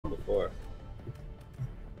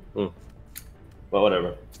Hmm. Well,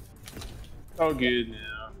 whatever. Oh, good now.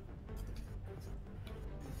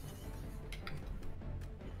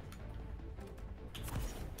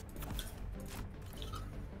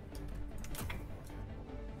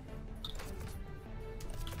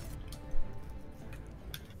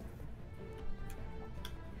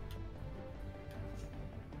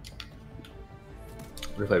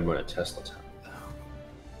 What if I run a Tesla tower?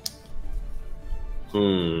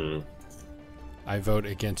 I vote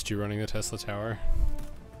against you running the Tesla tower.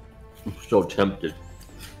 I'm so tempted.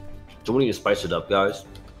 Don't we need to spice it up, guys?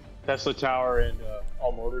 Tesla tower and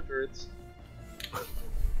all mortar turrets.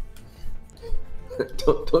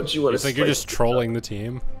 don't you want It's to? like you're just trolling the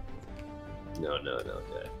team. No,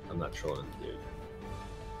 okay. I'm not trolling, dude.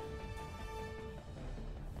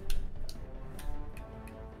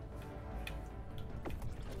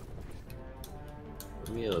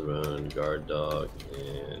 Let me run guard dog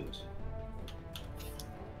and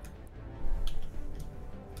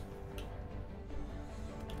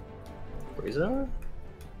Razor?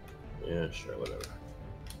 Yeah, sure, whatever.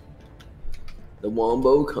 The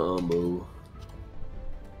Wombo combo.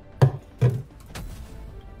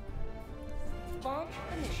 Launch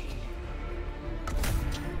initiated.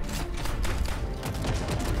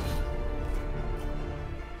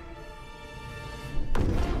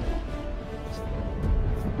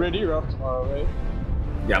 Randy, you're off tomorrow, right?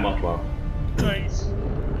 Yeah, I'm off tomorrow. Nice.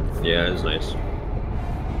 Yeah, it's nice.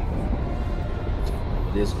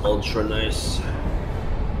 It is ultra nice.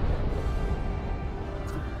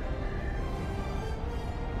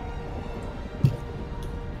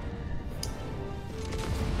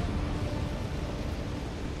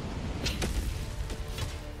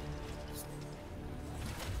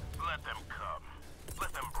 Let them come.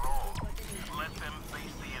 Let them brawl. Let them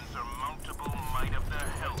face the insurmountable might of the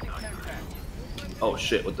Helldive. Oh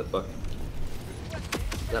shit, what the fuck?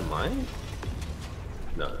 Is that mine?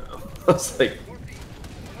 No. I was like,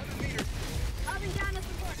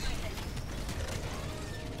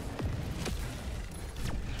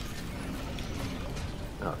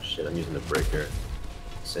 oh shit, I'm using the breaker.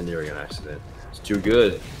 Incendiary on accident. It's too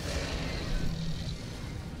good.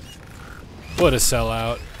 What a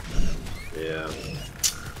sellout. Yeah.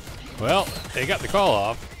 Well, they got the call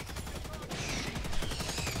off.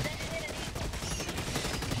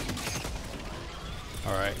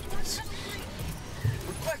 Alright.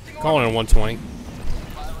 Calling in 120.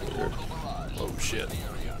 Oh shit.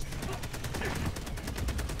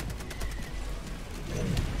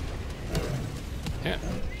 Yeah,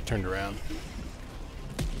 turned around.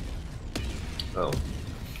 Oh.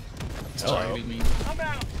 Hello.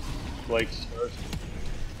 Like stars.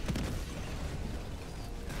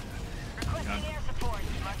 Requesting air support.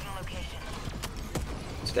 Marking location.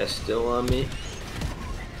 This guy's still on me.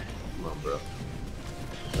 Come on, bro.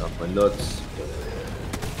 Get off my nuts.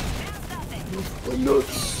 Off my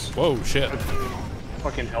nuts. Whoa, shit.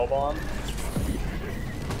 Fucking Hellbomb.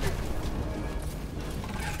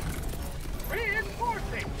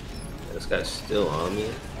 Reinforcing. Yeah, this guy's still on me.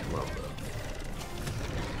 Come on, bro.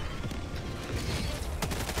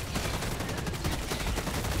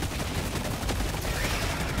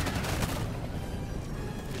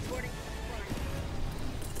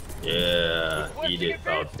 Yeah, eat it,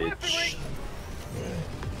 out, bitch.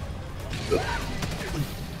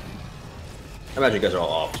 I imagine you guys are all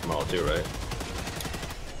off tomorrow too, right?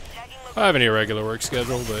 I have an irregular work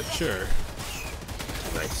schedule, but sure.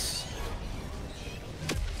 Nice.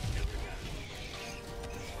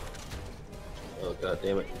 Oh god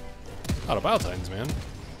damn it. Out of Valentine's, man.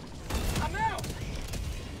 I'm out.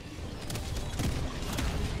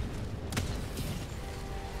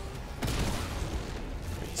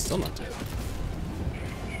 Still not dead.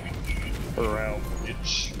 Around,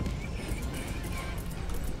 bitch.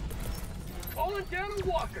 Calling down a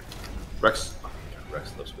walker. Rex. Oh, yeah,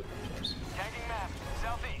 Rex loves good jobs. Tagging map.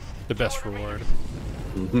 Southeast. The best reward.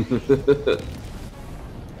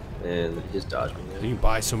 And just dodge me, You man. can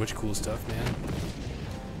buy so much cool stuff, man.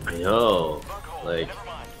 I know. Like,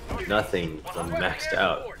 nothing. I'm maxed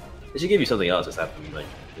out. They should give you something else that's happening, like,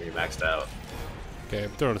 when you're maxed out. Okay,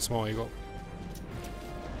 I'm throwing a small eagle.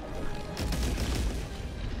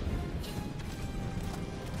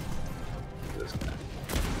 This guy.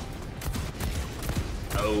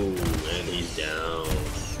 Oh, and he's down.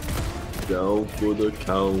 Down for the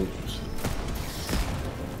count.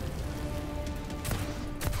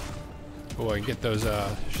 Oh, I can get those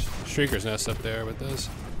streakers nests up there with those.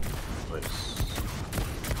 Nice.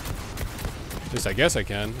 At least I guess I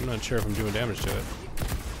can. I'm not sure if I'm doing damage to it.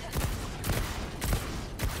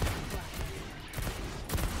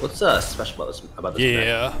 What's special about this map?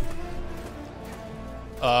 Yeah.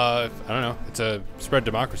 I don't know. It's a spread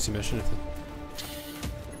democracy mission.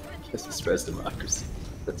 It's the spreads democracy.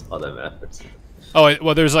 That's all that matters. Oh,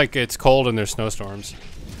 well, there's like, it's cold and there's snowstorms.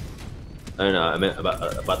 I don't know. I meant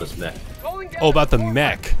about this mech. Oh, about the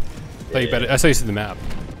mech. I saw you see the map.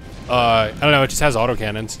 I don't know. It just has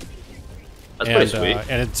autocannons. That's pretty sweet.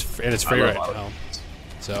 And it's free right now.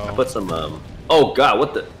 So I put some. Oh god,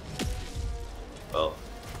 what the? Well,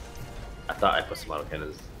 I thought I put some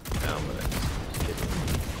autocannons down, but I just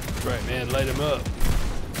didn't. Right, man, light them up.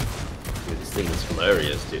 Dude, this thing is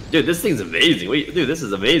hilarious, dude. Dude, this thing's amazing. Wait, dude, this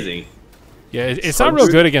is amazing. Yeah, it's not real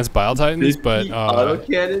good against Bile Titans, but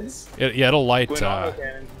autocannons. It'll light.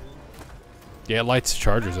 Autocannons. Yeah, it lights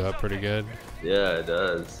chargers up pretty good. Yeah, it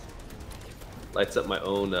does. Lights up my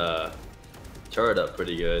own turret up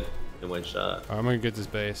pretty good in one shot. I'm gonna get this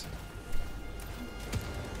base.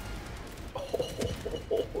 Oh,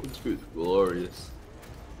 dude, glorious.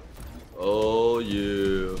 Oh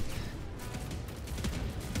yeah.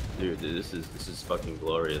 Dude, this is fucking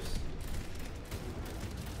glorious.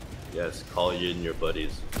 Yes, call you and your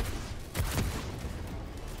buddies.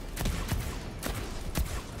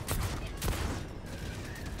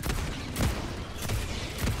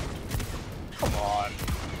 Come on.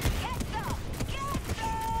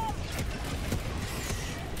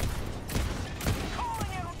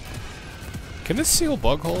 Can this seal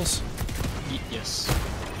bug holes? Yes.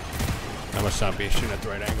 How much time be shooting at the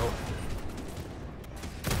right angle?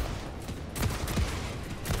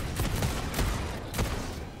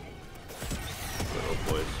 Oh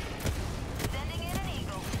boys. Sending in an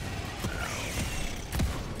eagle.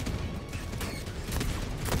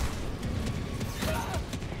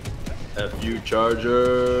 FU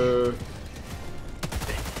charger.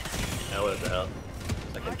 Now what the hell?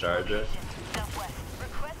 Second charger. Southwest.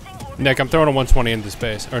 Requesting orbital. Nick, I'm throwing a 120 into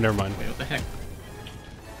space. Or never mind. Wait, what the heck?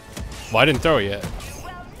 Well, I didn't throw it yet. You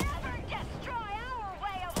will never destroy our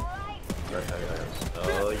way of life. Right,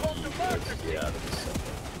 oh yeah, let's get out of this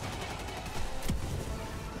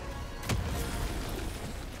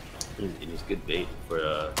second. It is good bait for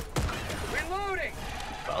Reloading.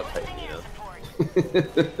 Bile Titan, you know.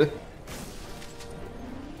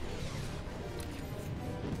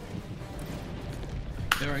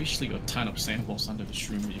 There are actually a ton of samples under the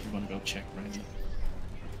stream if you want to go check right now.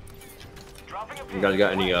 You guys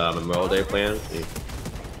got any Memorial Day plans?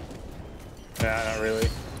 Nah, not really.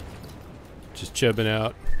 Just chibbing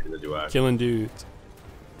out. Killing dudes.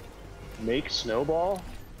 Make snowball?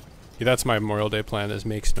 Yeah, that's my Memorial Day plan, is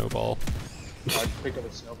make snowball. I'd pick up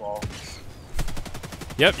a snowball.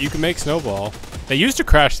 Yep, you can make snowball. They used to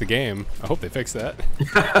crash the game. I hope they fix that.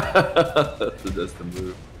 That's the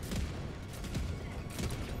move.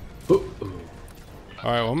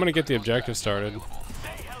 Alright, well, I'm gonna get the objective started.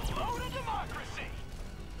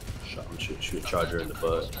 Shoot a charger in the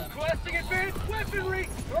butt. Requesting advanced weaponry.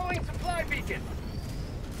 Throwing supply beacon.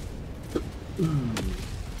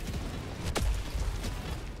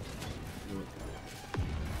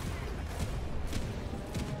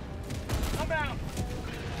 I'm out.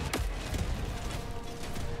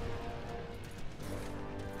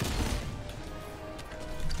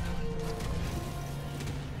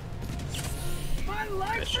 My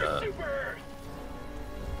life Nice for shot. Super Earth.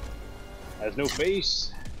 Has no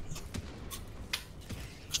face.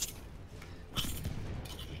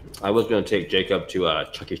 I was gonna take Jacob to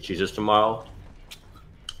Chuck E. Cheese's tomorrow.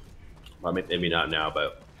 Well, maybe not now,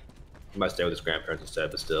 but he might stay with his grandparents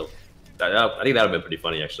instead. But still, I think that would have been pretty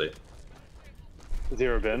funny, actually. Has he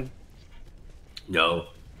ever been? No,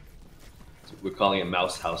 we're calling it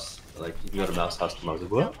Mouse House. Like, you can go to Mouse House tomorrow. I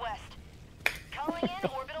was like, what? Southwest. Calling in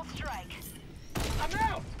orbital strike. I'm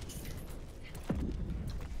out.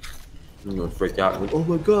 I'm gonna freak out. I'm like, oh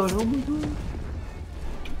my god! Oh my god!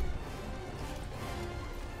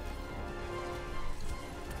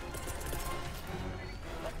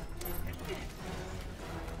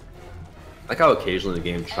 I like how occasionally the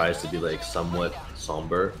game tries to be like somewhat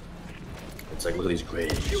somber. It's like, look at these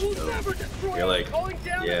graves, You you will know? never destroy. You're like, Calling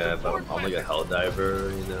down yeah, a but support I'm like a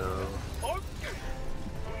Helldiver, you know?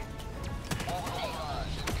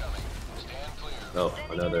 Oh,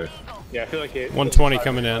 another. Yeah, I feel like it. 120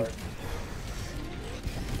 coming in.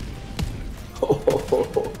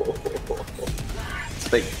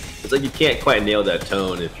 It's like you can't quite nail that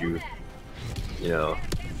tone if you know,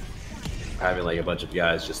 having like a bunch of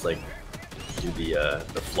guys just like do the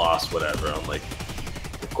floss whatever on like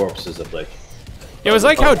the corpses of like. It was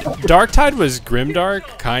like how Darktide was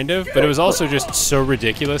grimdark, kind of, but it was also just so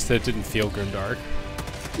ridiculous that it didn't feel grimdark.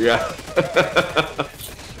 Yeah.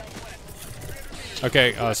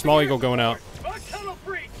 Okay, small eagle going out.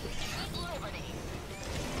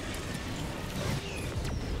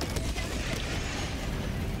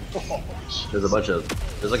 There's a bunch of,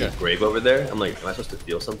 there's like a grave over there. I'm like, am I supposed to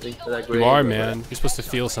feel something to that grave? You are, Or man. what? You're supposed to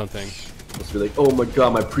feel something. Supposed to be like, oh my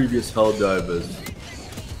god, my previous Helldive is.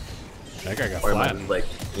 That guy got Or am I flattened. like,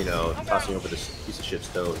 you know, tossing over this piece of shit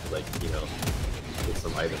stone to like, you know, get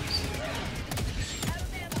some items.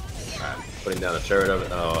 Alright, putting down a turret of it.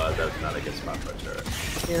 Oh, that's not a good spot for a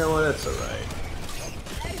turret. You know what? That's alright.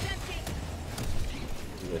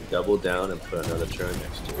 I'm gonna double down and put another turret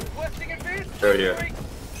next to it. Turret here.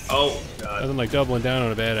 Oh, god. Nothing like doubling down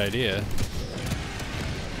on a bad idea.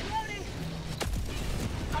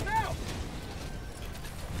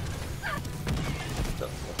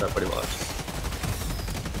 Not pretty much.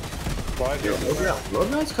 Why do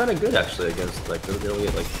Roadhouse kind of good actually against like they don't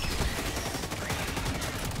get like.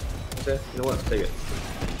 Okay, you know what? Let's take it.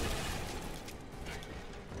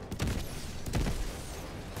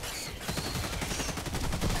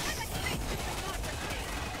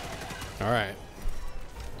 All right.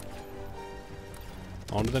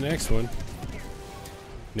 On to the next one.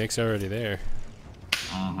 Nick's already there.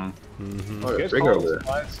 Oh, you there's guys bigger call over it there.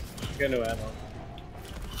 supplies? Get no ammo.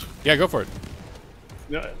 Yeah, go for it.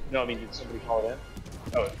 No, I mean, did somebody call it in?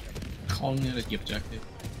 Oh, Calling it the objective.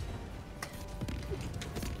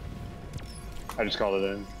 I just called it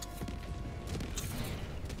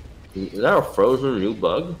in. Is that a frozen new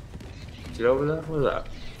bug? See over there? What is that?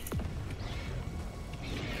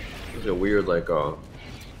 It's a weird like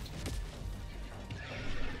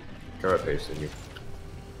carrot paste in here.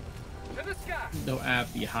 No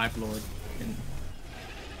app, the Hive Lord. And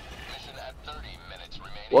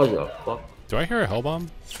What the fuck? Do I hear a hell bomb?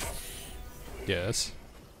 Yes.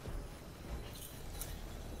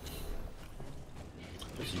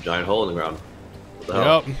 There's a giant hole in the ground. What the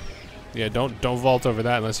hell? Yep. Yeah, don't vault over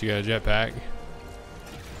that unless you got a jetpack.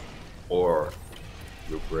 Or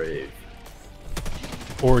you're brave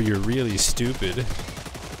Or you're really stupid.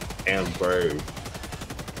 and brave.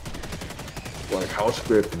 Like House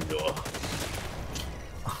Gryffindor.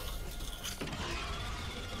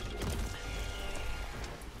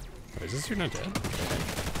 Is this dude not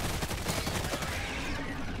dead?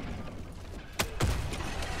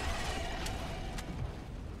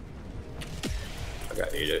 I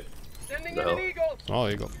got ate it. Sending No. in an eagle. Oh,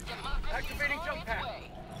 eagle. Activating jump pad.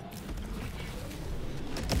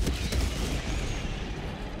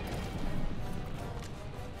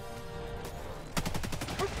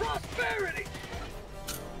 For prosperity.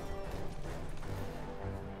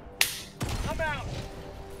 I'm out.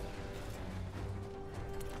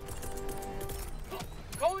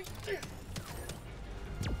 Going.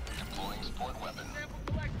 Deploying support weapon. Sample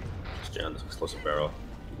collected. Just down this explosive barrel.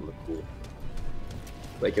 Look cool.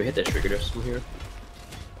 Wait, can we hit that trigger disc from here?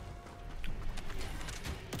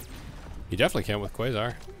 You definitely can with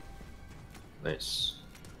Quasar. Nice.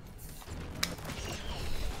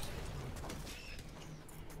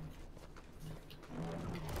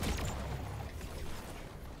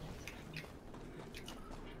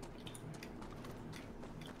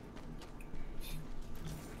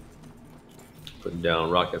 Putting down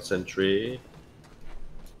rocket sentry.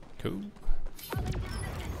 Cool.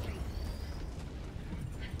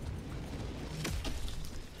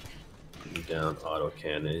 Putting down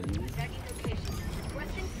autocannon. Attacking location.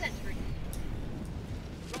 Requesting sentry.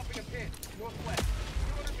 Dropping a pin. Northwest.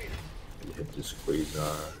 200 meters. Hit this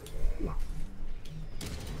quasar.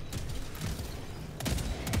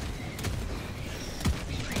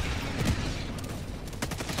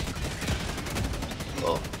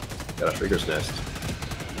 Oh, got a trigger's nest.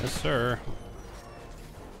 Yes, sir.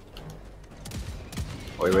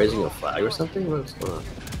 Are we raising a flag or something? What's going on?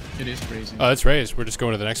 it is raising. Oh, it's raised. We're just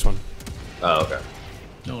going to the next one. Oh, okay.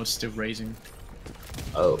 No, it's still raising.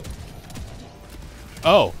 Oh,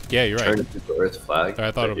 Oh, yeah, you're turn right. it to the Earth flag.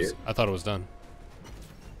 I thought right it was. here. I thought it was done.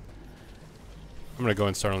 I'm gonna go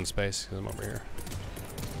and start on space because I'm over here.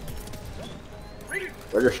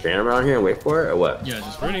 We're just standing around here and wait for it, or what? Yeah,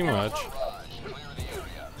 just Pretty much.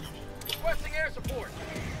 Requesting air support.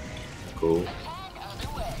 Cool.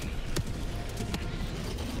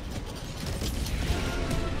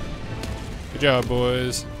 Good job,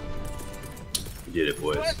 boys. We did it,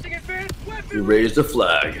 boys. Requesting advanced We weapon. raised the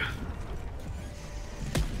flag.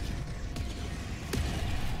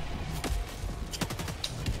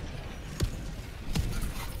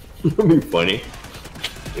 It'd be funny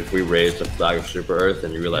if we raised the flag of Super Earth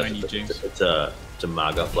and you realize I need it's a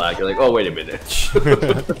MAGA flag. You're like, oh, wait a minute.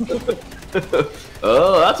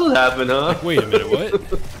 Oh, that's what happened, huh? Wait a minute, what?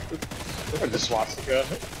 Or the swastika.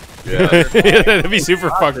 Yeah. That'd be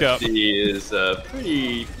super fucked up. Prophecy is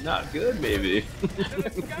pretty not good, maybe. To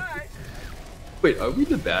the sky. Wait, are we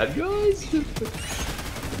the bad guys?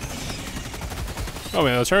 Oh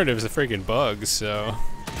man, the alternative is the freaking bugs, so.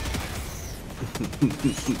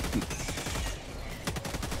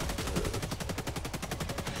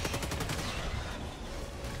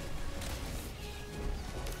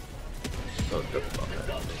 Oh, good fuck that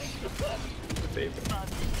out. Favorite.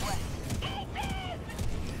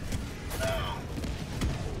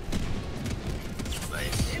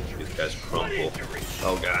 Nice. These guys crumble.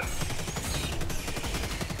 Oh god.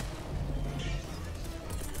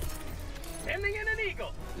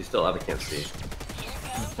 You still have, I can't see.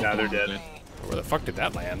 Now they're dead. Where the fuck did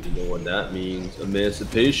that land? You know what that means?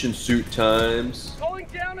 Emancipation suit times. Calling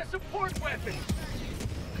down a support weapon.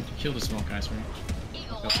 Could you kill the small guys for me?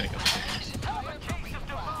 I'll take it. Have a taste of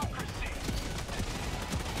democracy.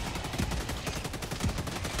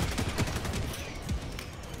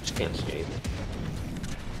 Just can't see anything.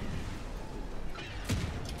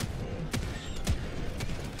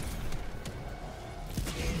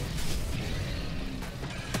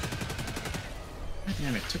 God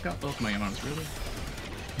damn it, took out both my arms, really?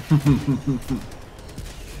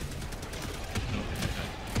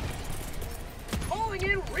 Calling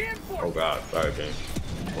in reinforcements. Oh god, sorry, James.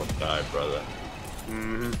 Almost died, brother.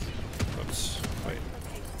 Oops. Wait.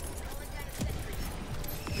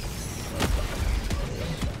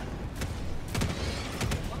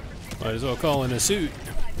 Might as well call in a suit.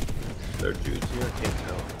 There are dudes here, I can't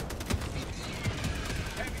tell.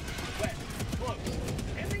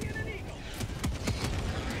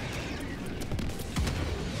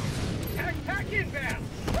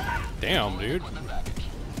 Damn, dude.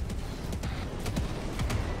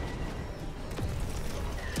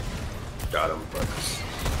 Got him, but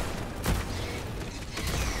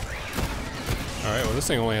Alright, well this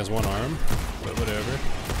thing only has one arm, but whatever.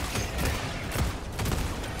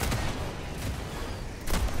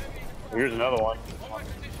 Here's another one.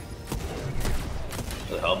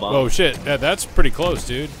 the hell bomb. Oh shit, that's pretty close,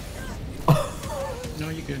 dude. No,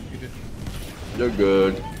 you're good, you're good. They're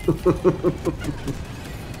good.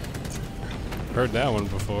 Heard that one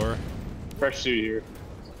before. Fresh suit here.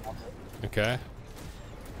 Okay.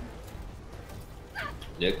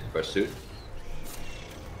 Nick, fresh suit.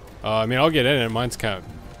 I mean, I'll get in it. Mine's got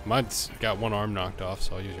one arm knocked off,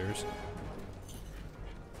 so I'll use yours.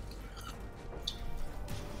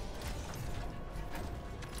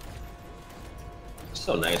 It's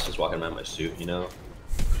so nice just walking around my suit, you know?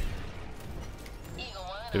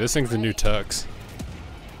 Yeah, this thing's the new tux.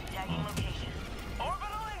 Tagging location.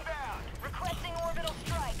 Orbital inbound. Requesting orbital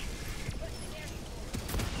strike.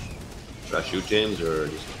 Should I shoot James or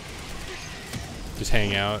Just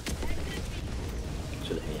hang out.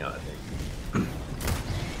 should I hang out, I think?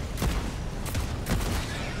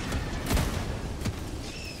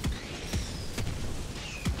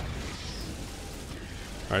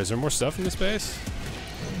 Alright, is there more stuff in this base?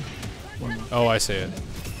 Oh, I see it.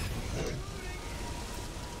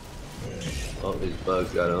 Oh, these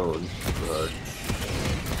bugs got owned.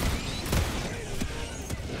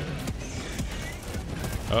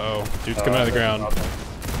 Uh-oh. Dude's coming out of the ground.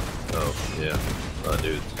 Oh, yeah.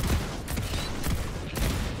 Dudes.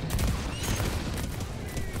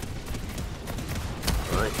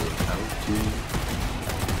 Alright, how to...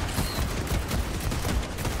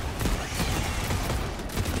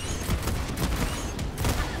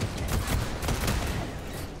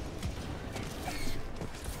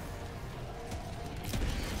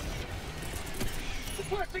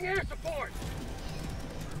 Requesting air support.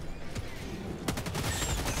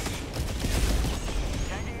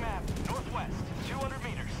 Tagging map. Northwest. 200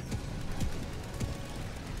 meters.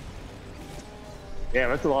 Damn,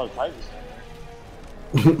 that's a lot of Titans.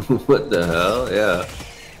 What the hell? Yeah.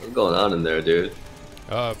 What's going on in there, dude?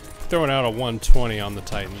 Throwing out a 120 on the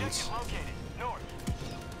Titans. Located. North.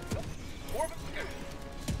 Orbit.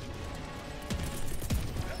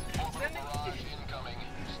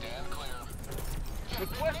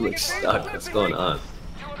 We're stuck. What's going on?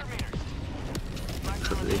 200 meters.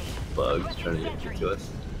 Are they bugs trying to get to us?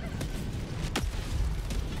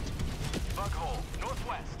 Bug hole.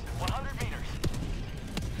 Northwest. 100 meters.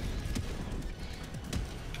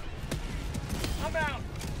 I'm out.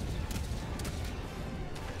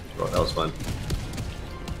 Oh, that was fun.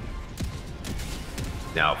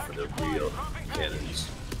 Now for the real cannons.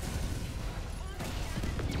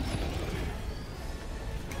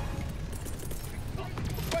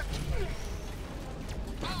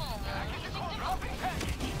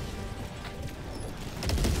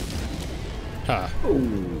 Ha.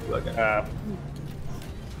 Ooh, okay.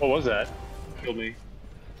 What was that? Killed me.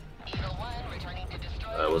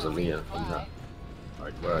 That wasn't me. I'm not.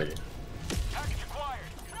 Alright, where are you? Package acquired.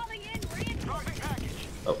 Calling in reinforcements. Dropping package.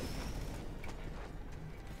 Oh.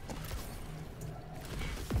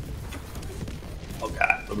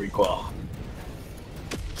 Qual.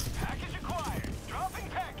 Package acquired. Dropping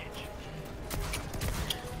package.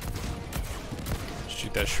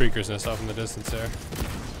 Shoot that shrieker's nest off in the distance there.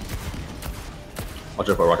 Watch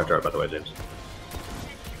out for a rocket turret, by the way, James.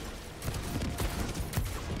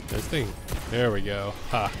 This thing. There we go.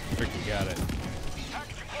 Ha! Freaking got it.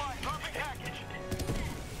 Package acquired. Dropping package.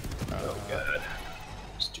 Oh god.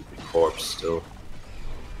 Stupid corpse still.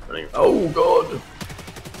 Running. Oh god!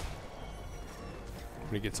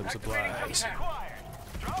 Let me get some supplies. Acquired.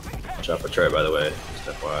 Dropping package. Watch out for turret, by the way.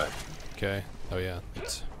 Just FYI. Okay. Oh yeah.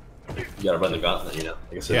 It's, You gotta run the gauntlet, you know,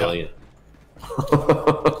 like a civilian.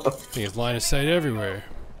 I think it's line of sight everywhere.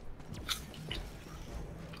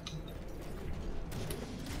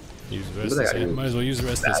 Use the rest of this ammo. Might as well use the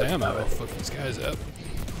rest of this ammo. Fuck these guys up.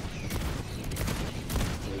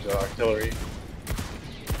 There's artillery.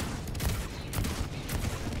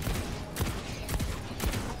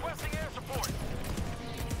 Requesting air support.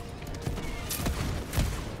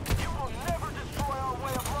 You will never destroy our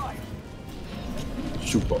way of life.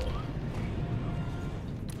 Super.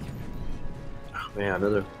 Oh man,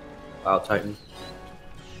 another Wild Titan.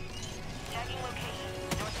 Tagging location.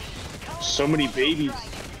 Northeast. So many babies.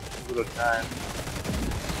 Little time.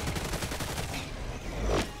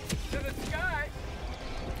 To the sky.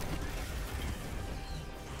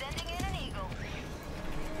 Sending in an eagle.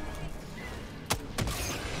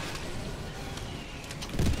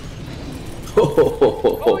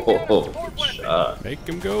 Good shot. Make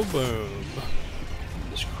them go boom.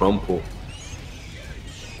 Just crumple.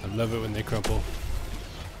 I love it when they crumple.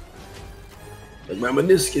 Like my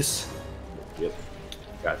meniscus. Yep.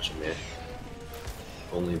 Gotcha, man.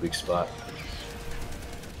 Only weak spot.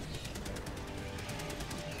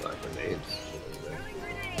 Black grenades.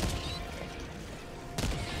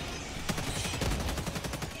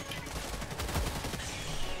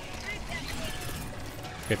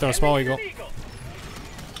 Okay, throw a small eagle.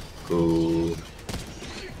 Cool.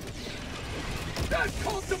 That's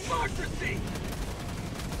called democracy.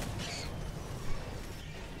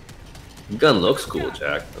 The gun looks cool,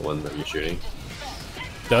 Jack. The one that you're shooting.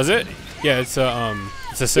 Does it? Yeah, it's a Yeah,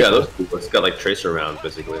 sickle. looks cool. It's got like tracer rounds,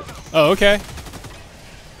 basically. Oh, okay. I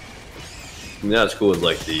mean, not as cool as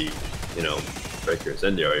like the, you know, Breaker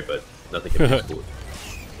Incendiary, but nothing can be as cool.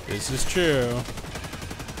 This is true.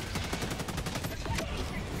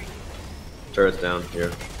 Turret's down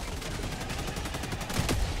here.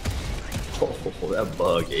 Oh, that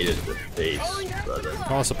bug ate it in the face, brother.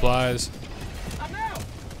 All supplies. I'm out.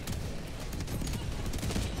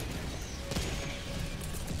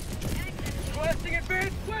 Requesting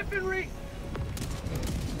advanced weaponry.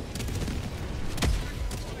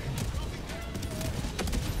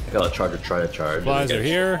 I got a charger, try to charge. Supplies are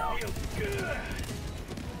here.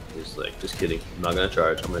 Just like, just kidding. I'm not gonna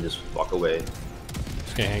charge. I'm gonna just walk away.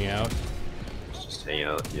 Just gonna hang out. Just hang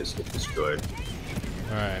out. Just get destroyed.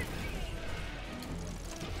 Alright.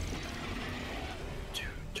 Dude,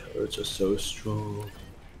 turrets are so strong.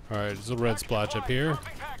 Alright, there's a red splotch up here.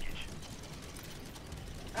 Dropping package.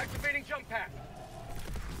 Activating jump pack.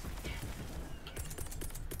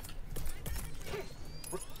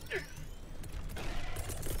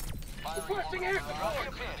 Requesting air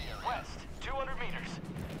support. West, 200 meters.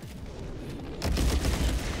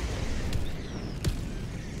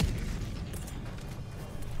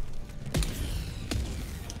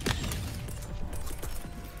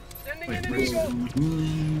 Sending in an eagle.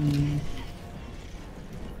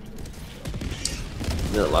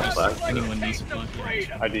 You know, last black. Anyone needs a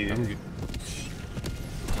bucket? I did. I'm good.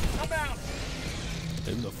 I'm out.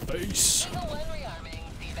 In the face. Rearming.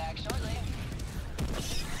 Be back shortly.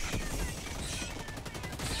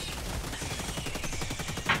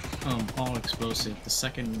 All explosive. The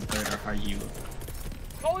second and third are you.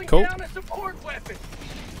 Calling Cool. down a support weapon.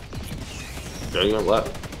 Going on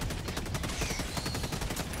left.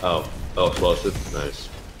 Oh, explosive. Nice.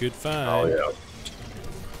 Good find. Oh yeah.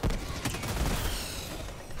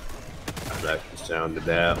 I like the sound of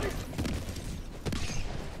that.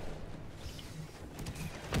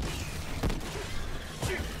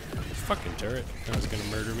 Fucking turret. That was gonna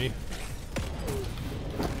murder me.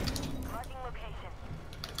 Marking location.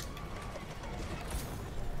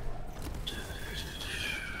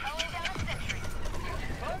 Calling down a sentry.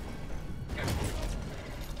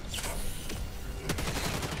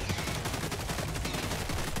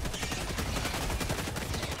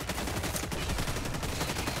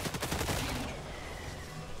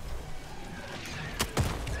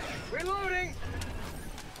 Reloading.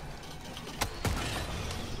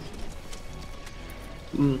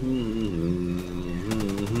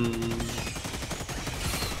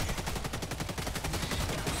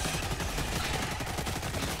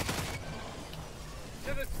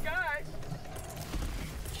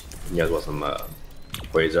 You guys want some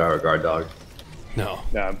Quasar or Guard Dog? No.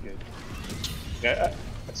 No, I'm good. Yeah,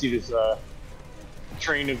 I see this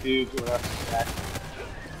train of dudes going after the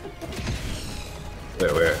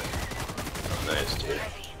back. Where? Oh, nice, dude.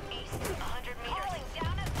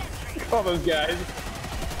 All those guys.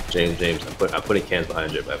 James, I'm putting cans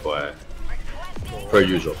behind you, FYI. Per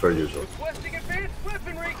usual. Requesting advanced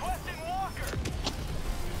weaponry. Requesting walker.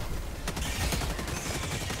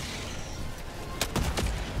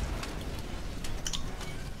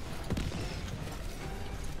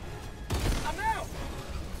 I'm out.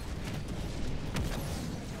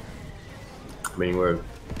 I mean, we're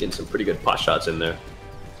getting some pretty good pot shots in there.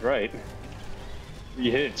 That's right.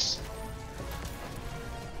 3 hits.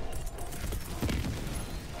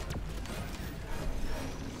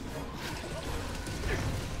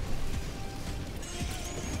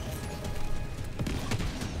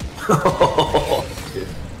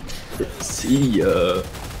 See ya.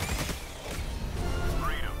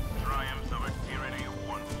 Freedom. Triumphs of Tyranny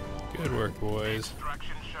 1. Good work, boys.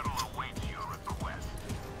 Extraction shuttle awaits your request.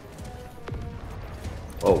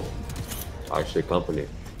 Oh, actually, company.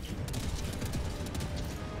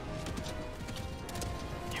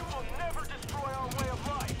 You will never destroy our way of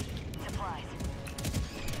life. Supplies.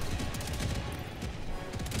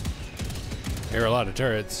 There are a lot of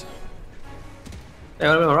turrets. Hey,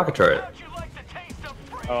 I'm on a rocket turret. How'd you like the taste of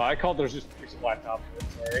freedom? Oh, I called those just piece of black top.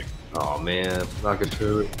 Sorry. Oh man, rocket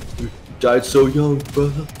turret. You died so young,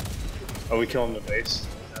 brother. Oh, we killing the base.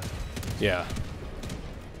 Yeah.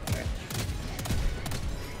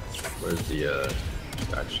 Where's the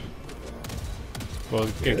action? Well,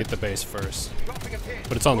 we're gonna get the base first.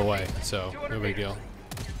 But it's on the way, so no big deal.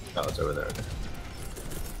 Oh, it's over there.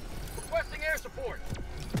 Requesting air support.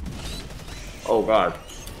 Oh god.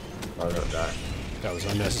 I was gonna die. That was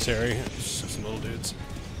unnecessary. It's just some little dudes.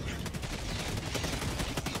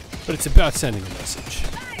 But it's about sending a message.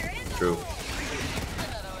 True.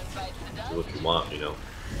 Do what you want, you know.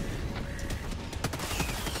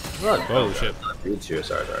 Oh shit. Dudes here,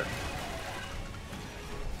 sorry.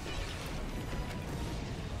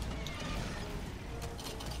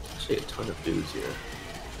 Actually, a ton of dudes here.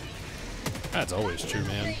 That's always true,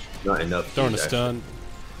 man. Not enough. Throwing a dudes, stun.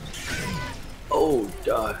 Oh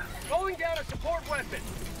god. Calling down a support weapon.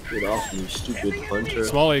 Get off me, stupid hunter.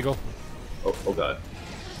 Small eagle. Oh god.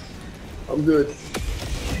 I'm good.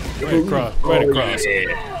 Right across. Right across.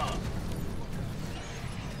 Yeah.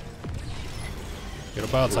 Get a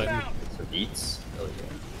Bile Titan. Some eats. Oh yeah.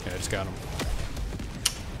 Yeah, I just got him.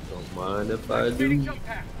 Don't mind if I Activating do. jump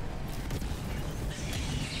pack.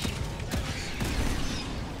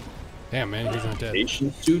 Damn, man, he's not dead.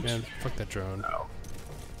 Nation suit. Man, fuck that drone. Ow.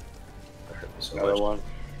 That hurt me so Another much. one.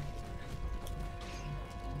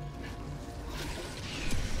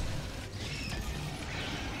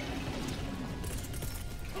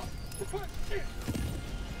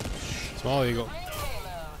 Small eagle.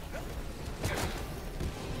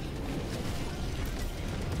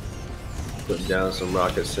 Putting down some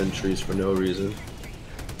rocket sentries for no reason.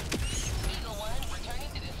 Eagle 1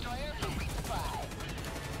 returning to destroyer for resupply.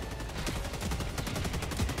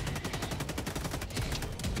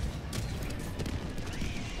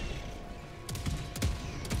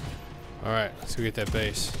 Alright, let's go get that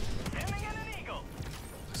base. Sending in an eagle.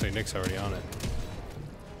 Looks like Nick's already on it.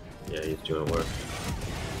 Yeah, he's doing work.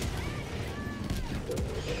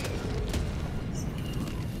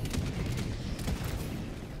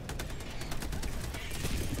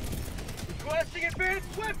 Requesting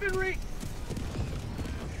advanced weaponry.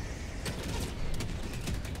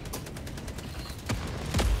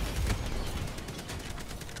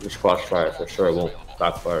 This crossfire for sure won't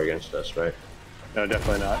backfire against us, right? No,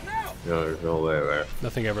 definitely not. No, there's no way, right?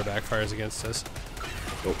 Nothing ever backfires against us.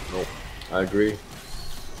 Nope. I agree.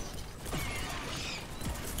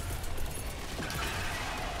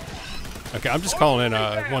 Okay, I'm just calling in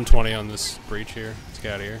 120 on this breach here. Let's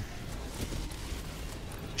get out of here.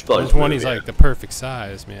 120 is like the perfect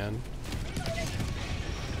size, man.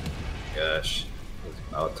 Gosh. It's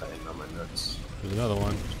about tighten on my nuts. There's another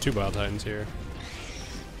one. There's 2 Bile Titans here.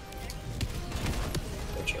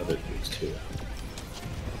 Bunch of other dudes too.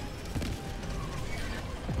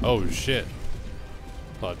 Oh shit.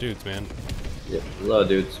 A lot of dudes, man. Yep, a lot of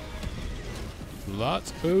dudes.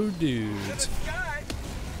 Lots of dudes. Sky.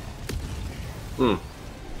 I'm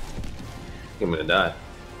gonna die.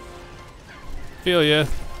 Feel ya.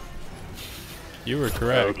 You were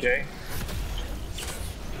correct. Okay.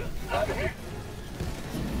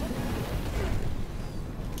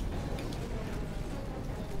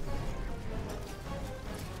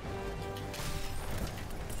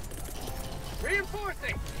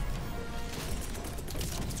 Reinforcing.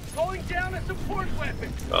 Calling down a support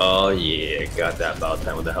weapon. Oh yeah, got that about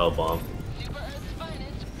time with the hell bomb. Super Earth's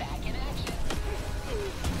finest back in action.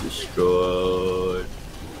 Destroyed.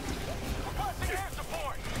 Requesting air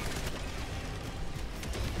support.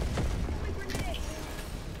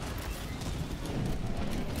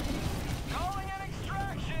 Calling an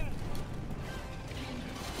extraction.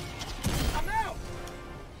 I'm out.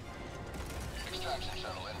 Extraction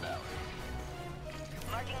shuttle inbound.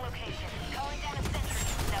 Marking location. Calling down a sentry to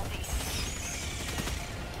the southeast.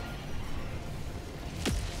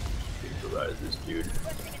 Neutralize this dude.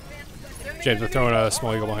 James, we're throwing a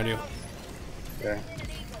small eagle behind you. Okay.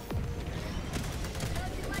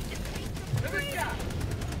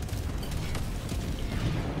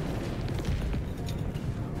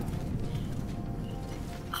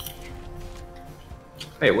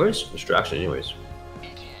 Hey, where's distraction anyways?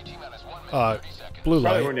 Blue Probably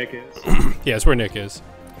where light. Nick is. Yeah, it's where Nick is.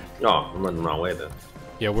 No, I'm running the wrong way then.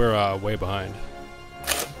 Yeah, we're way behind.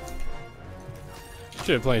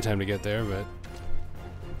 Should have plenty of time to get there, but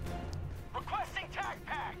Requesting tac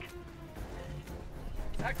pack.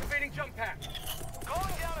 Activating jump pack.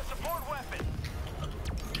 Calling down a support weapon.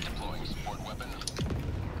 Deploying support weapon.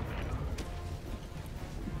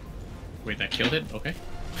 Wait, that killed it? Okay.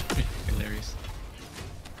 Hilarious.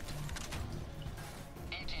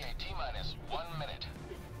 ETA T-minus 1 minute.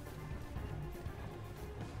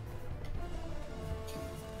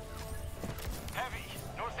 Heavy.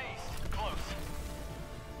 Northeast. Close.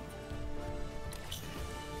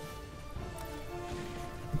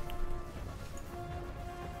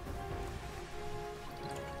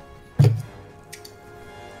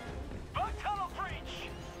 Bug tunnel breach.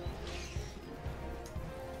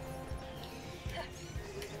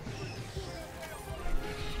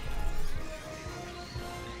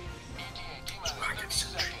 ETA T-minus 30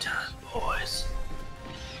 seconds. Time, boys.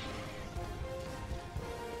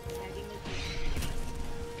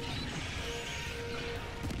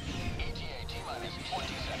 ETA T-minus 20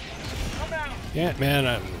 seconds. I'm out. yeah, man,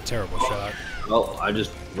 I'm a terrible shot.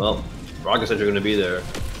 Well, rocket sentry are gonna be there.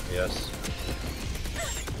 Yes.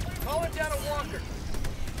 Calling down a walker.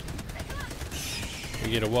 We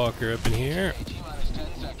get a walker up in here. T-minus 10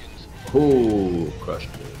 seconds. Ooh, crushed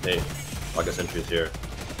it. Hey, rocket sentry's here.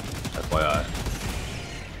 FYI.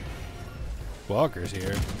 Walker's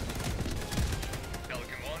here.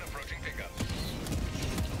 Pelican 1 approaching pickup.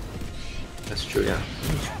 That's true, yeah.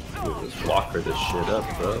 Ooh, let's walker this shit up,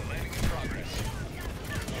 bro.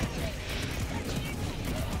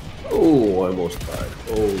 Oh, I almost died.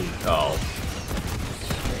 Oh, cow.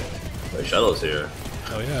 My shuttle's here.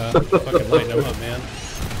 Oh yeah, fucking light him up, man.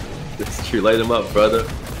 It's true, light him up, brother.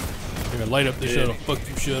 You're gonna light up the shuttle. Fuck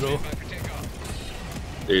you, shuttle.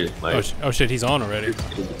 Dude, my Oh shit, he's on already.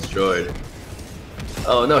 he's destroyed.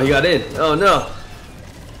 Oh no, he got in. Oh no.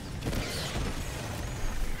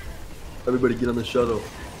 Everybody get on the shuttle.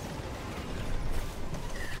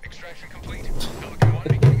 Extraction complete. Pelican 1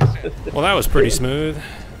 beginning ascent. Well, that was pretty smooth.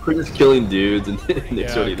 We're just killing dudes and Nick's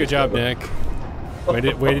Yeah, already good job, destroyed.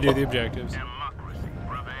 Nick. Way to do the objectives. Democracy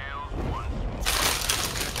prevails once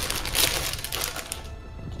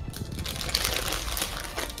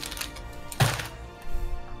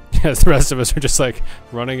Yes, the rest of us are just like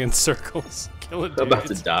running in circles, killing I'm about to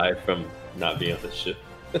dudes. die from not being on this ship.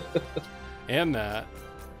 And that.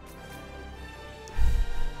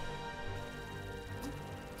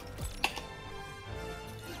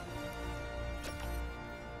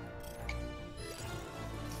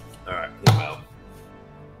 Alright, I'm out.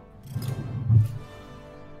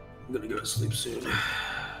 I'm gonna go to sleep soon.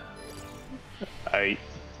 I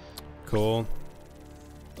Cool.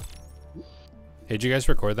 Hey, did you guys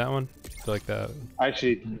record that one? I feel like that.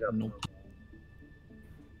 actually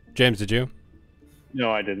James, did you?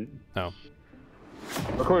 no, I didn't. No.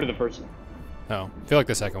 Recorded the first one. No. I feel like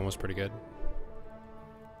the second one was pretty good.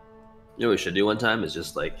 You know what we should do one time is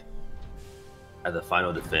just like at the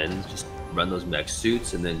final defense, just run those mech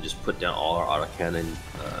suits and then just put down all our autocannon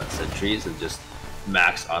sentries and just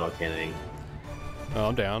max autocannoning. Oh,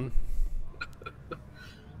 I'm down.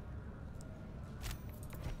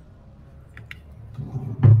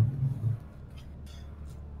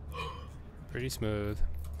 Pretty smooth.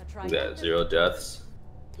 Look at that, 0 deaths,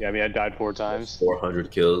 Yeah, I mean I died 4 times.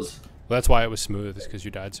 400 kills. Well, that's why it was smooth, is because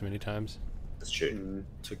you died so many times. That's true.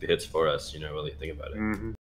 Took the hits for us, you know, really think about it. Mm-hmm.